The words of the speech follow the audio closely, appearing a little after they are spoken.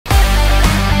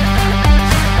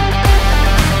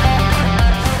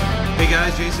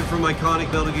from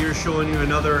Iconic Metal Gear, showing you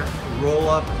another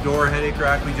roll-up door headache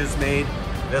rack we just made.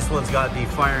 This one's got the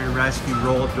fire and rescue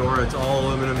roll-up door. It's all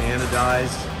aluminum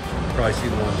anodized. You've probably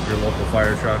seen the one with your local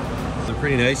fire truck. They're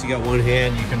pretty nice. You got one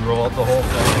hand, you can roll up the whole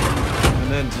thing,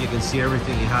 and then you can see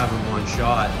everything you have in one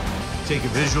shot. Take a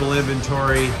visual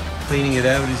inventory. Cleaning it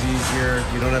out is easier.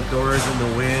 You don't have doors in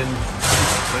the wind.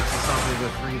 Which is something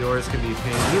with 3 doors can be a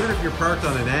pain. Even if you're parked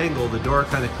on an angle, the door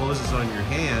kind of closes on your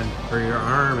hand or your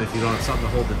arm if you don't have something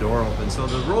to hold the door open. So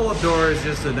the roll-up door is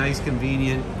just a nice,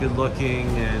 convenient, good-looking,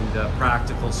 and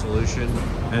practical solution.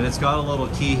 And it's got a little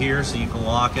key here so you can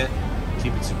lock it,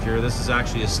 keep it secure. This is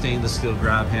actually a stainless steel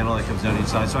grab handle that comes down each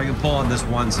side. So I can pull on this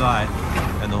one side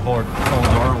and the whole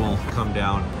door will come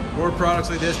down. More products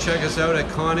like this, check us out at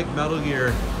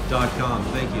iconicmetalgear.com.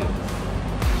 Thank you.